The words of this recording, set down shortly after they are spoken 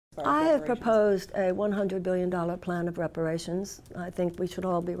I have proposed a $100 billion plan of reparations. I think we should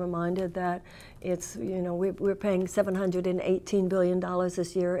all be reminded that it's, we're paying $718 billion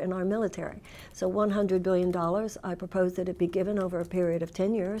this year in our military. So $100 billion, I propose that it be given over a period of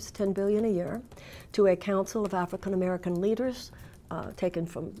 10 years, $10 billion a year, to a council of African American leaders, taken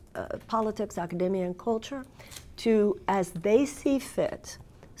from politics, academia, and culture, to, as they see fit,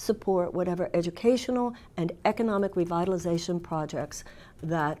 support whatever educational and economic revitalization projects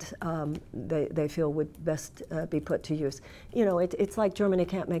that they feel would best be put to use. It's like Germany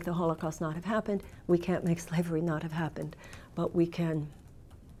can't make the Holocaust not have happened. We can't make slavery not have happened. But we can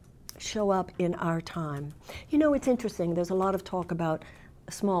show up in our time. It's interesting. There's a lot of talk about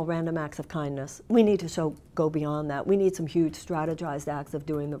small random acts of kindness. We need to go beyond that. We need some huge strategized acts of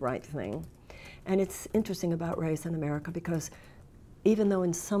doing the right thing. And it's interesting about race in America because even though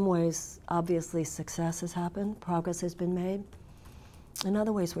in some ways, obviously, success has happened, progress has been made, in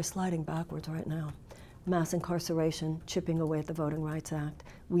other ways, we're sliding backwards right now. Mass incarceration, chipping away at the Voting Rights Act.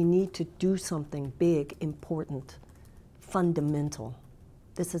 We need to do something big, important, fundamental.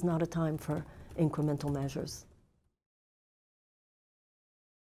 This is not a time for incremental measures.